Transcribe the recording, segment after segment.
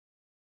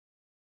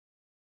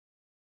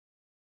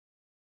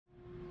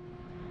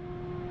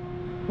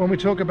When we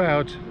talk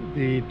about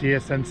the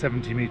DSN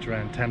 70-meter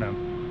antenna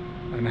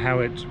and how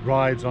it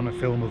rides on a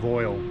film of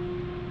oil,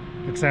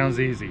 it sounds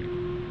easy,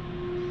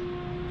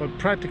 but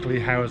practically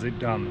how is it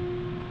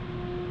done?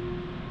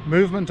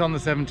 Movement on the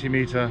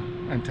 70-meter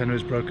antenna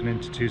is broken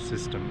into two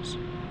systems.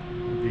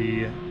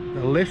 The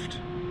lift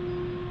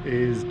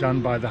is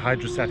done by the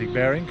hydrostatic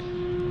bearing,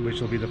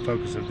 which will be the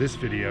focus of this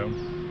video.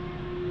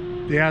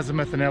 The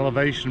azimuth and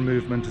elevation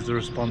movement is the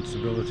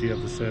responsibility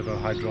of the servo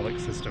hydraulic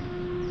system,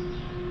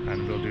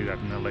 and we'll do that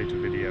in a later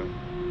video.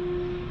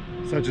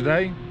 So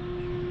today,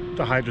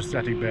 the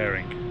hydrostatic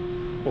bearing,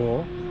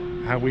 or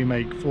how we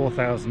make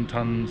 4,000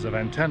 tons of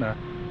antenna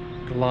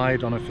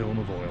glide on a film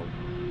of oil.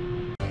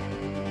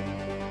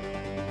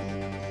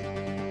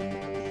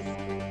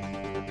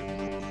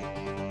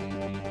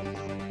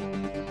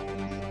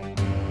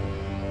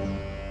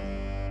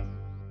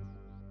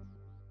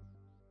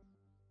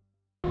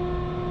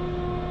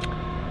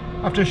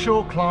 After a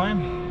short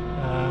climb,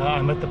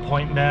 I'm at the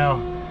point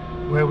now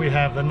where we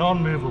have the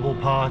non-movable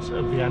part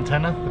of the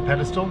antenna, the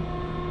pedestal,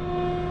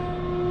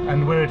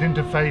 and where it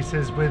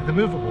interfaces with the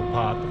movable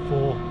part, the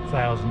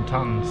 4,000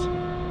 tons.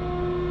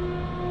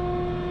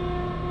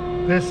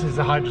 This is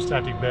the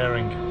hydrostatic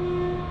bearing.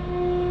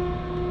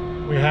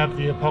 We have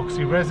the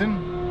epoxy resin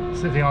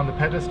sitting on the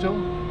pedestal.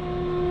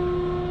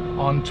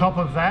 On top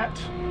of that,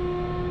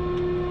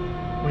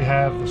 we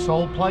have the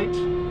sole plate.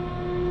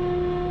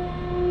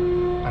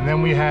 And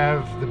then we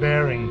have the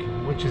bearing,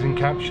 which is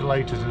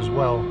encapsulated as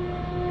well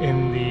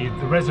in the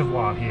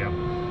reservoir here.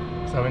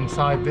 So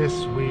inside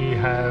this we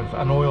have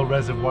an oil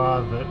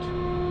reservoir that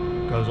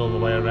goes all the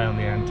way around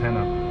the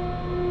antenna.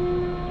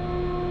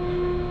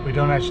 We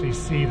don't actually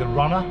see the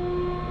runner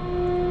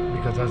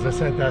because, as I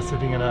said, they're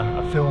sitting in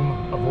a film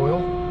of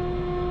oil,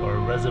 or a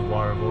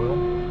reservoir of oil.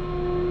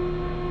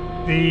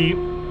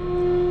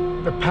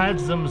 The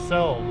pads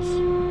themselves,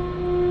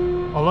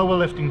 although we're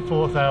lifting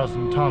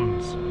 4,000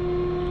 tons,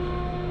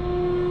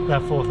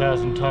 that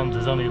 4,000 tons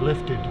is only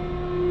lifted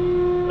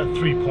at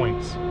 3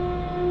 points.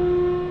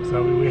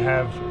 So we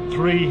have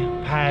 3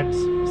 pads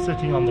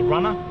sitting on the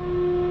runner.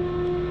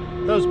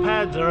 Those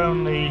pads are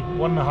only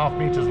 1.5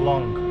 meters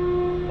long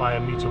by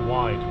 1 meter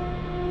wide.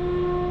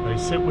 They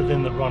sit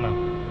within the runner.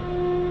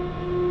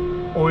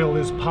 Oil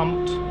is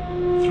pumped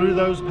through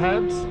those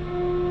pads,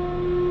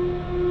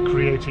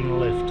 creating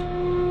lift.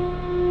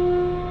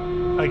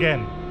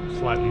 Again,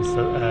 slightly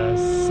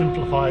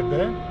simplified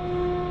there,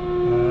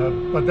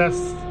 but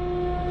that's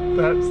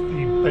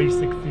the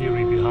basic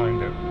theory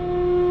behind it.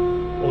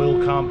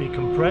 Oil can't be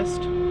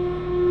compressed.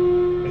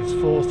 It's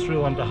forced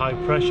through under high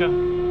pressure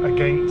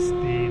against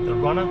the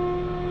runner,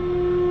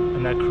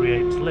 and that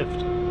creates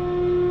lift.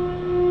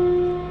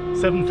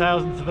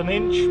 0.07 of an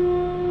inch,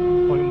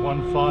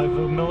 0.15 of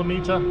a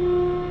millimeter,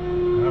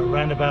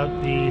 around about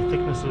the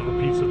thickness of a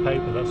piece of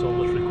paper. That's all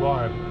that's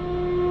required.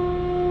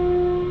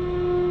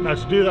 Now,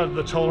 to do that,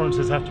 the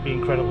tolerances have to be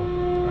incredible,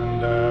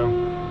 and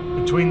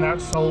between that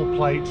sole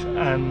plate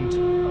and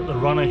the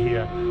runner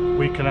here,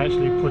 we can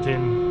actually put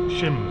in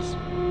shims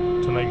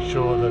to make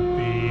sure that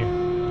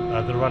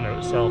the runner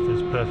itself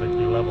is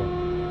perfectly level.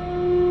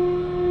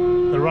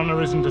 The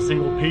runner isn't a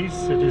single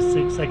piece, it is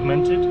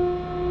segmented,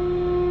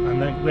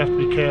 and then we have to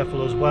be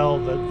careful as well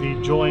that the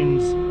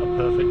joins are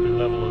perfectly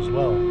level as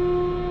well.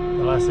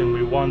 The last thing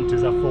we want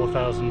is our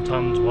 4,000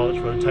 tons, while it's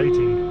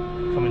rotating,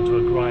 coming to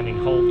a grinding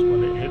halt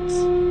when it hits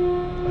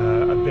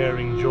a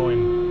bearing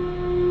join.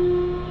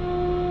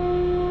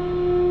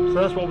 So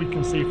that's what we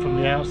can see from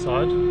the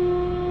outside.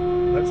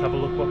 Let's have a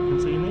look what we can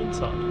see in the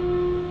inside.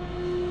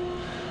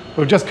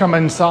 We've just come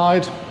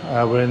inside.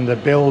 We're in the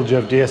bilge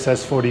of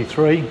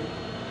DSS43.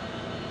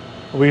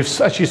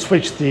 We've actually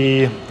switched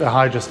the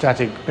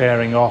hydrostatic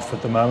bearing off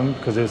at the moment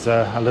because it's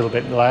a little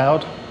bit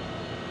loud.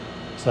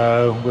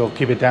 So we'll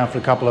keep it down for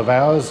a couple of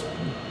hours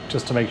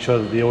just to make sure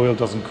that the oil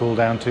doesn't cool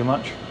down too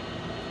much.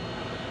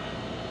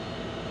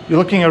 You're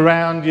looking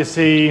around, you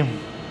see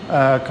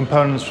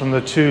components from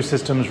the 2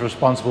 systems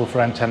responsible for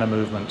antenna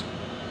movement.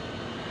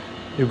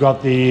 You've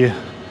got the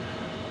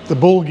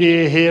ball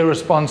gear here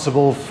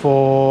responsible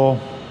for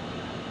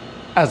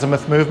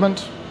azimuth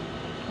movement,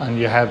 and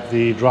you have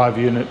the drive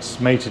units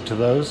mated to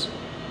those.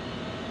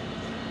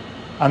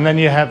 And then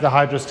you have the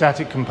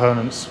hydrostatic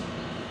components.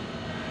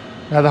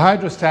 Now, the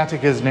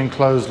hydrostatic is an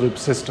enclosed loop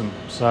system,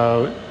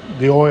 so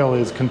the oil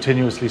is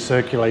continuously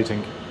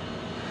circulating.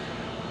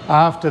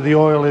 After the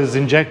oil is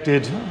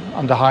injected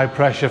under high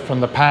pressure from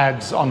the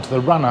pads onto the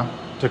runner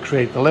to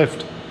create the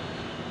lift,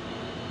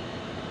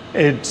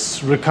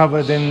 it's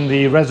recovered in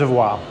the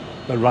reservoir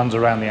that runs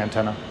around the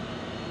antenna.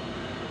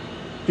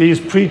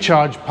 These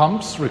pre-charge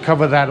pumps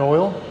recover that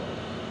oil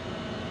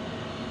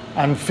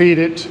and feed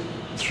it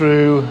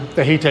through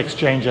the heat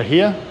exchanger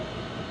here.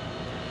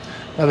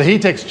 Now, the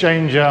heat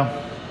exchanger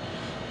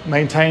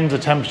maintains a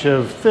temperature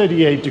of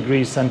 38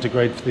 degrees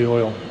centigrade for the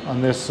oil,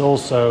 and this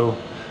also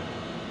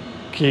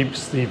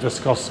keeps the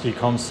viscosity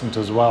constant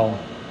as well.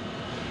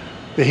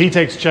 The heat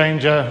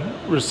exchanger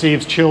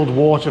receives chilled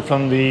water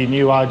from the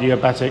new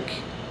adiabatic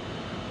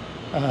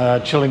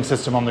chilling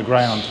system on the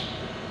ground.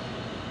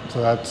 So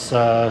that's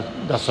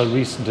a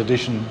recent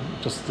addition,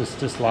 just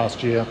this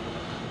last year.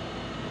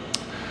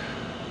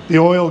 The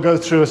oil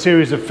goes through a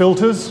series of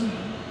filters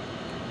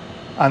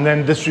and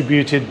then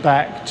distributed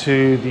back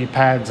to the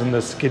pads and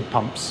the skid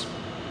pumps.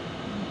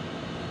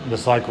 The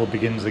cycle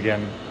begins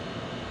again.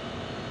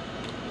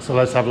 So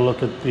let's have a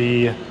look at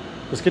the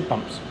skid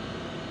pumps.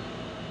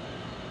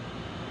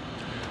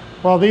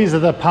 Well, these are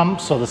the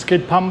pumps, or the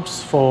skid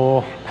pumps,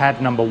 for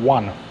pad number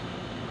 1.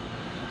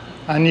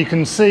 And you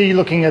can see,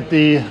 looking at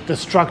the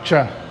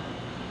structure,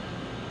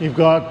 you've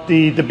got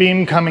the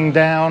beam coming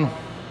down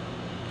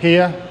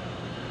here,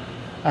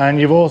 and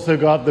you've also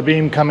got the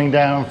beam coming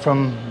down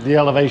from the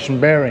elevation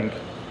bearing.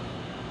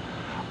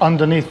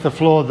 Underneath the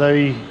floor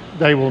they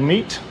will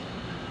meet,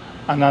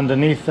 and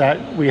underneath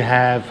that we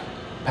have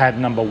pad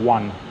number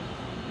 1.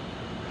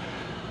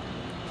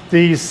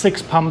 These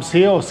 6 pumps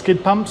here, or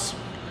skid pumps,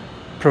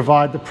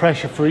 provide the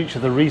pressure for each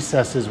of the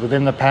recesses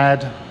within the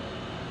pad,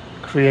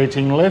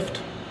 creating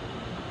lift.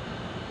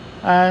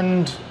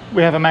 And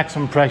we have a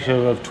maximum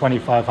pressure of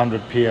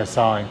 2500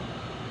 psi.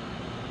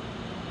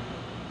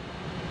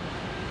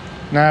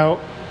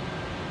 Now,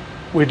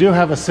 we do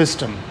have a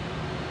system,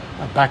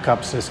 a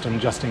backup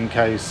system, just in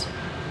case.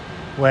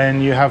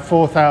 When you have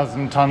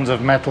 4,000 tons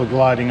of metal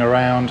gliding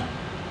around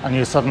and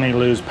you suddenly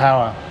lose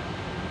power,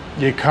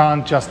 you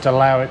can't just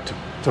allow it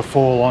to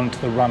fall onto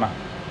the runner.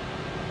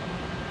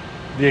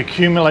 The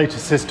accumulator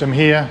system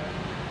here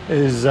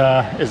is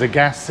a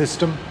gas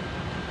system,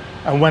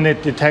 and when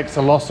it detects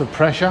a loss of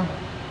pressure,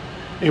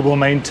 it will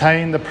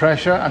maintain the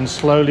pressure and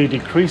slowly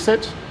decrease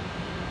it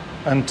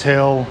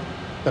until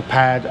the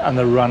pad and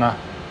the runner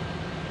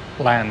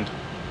land,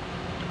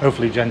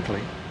 hopefully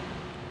gently.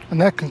 And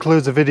that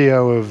concludes the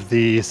video of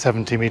the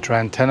 70-meter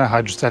antenna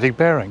hydrostatic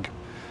bearing.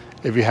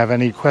 If you have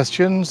any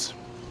questions,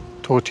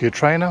 talk to your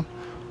trainer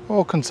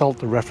or consult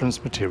the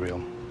reference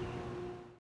material.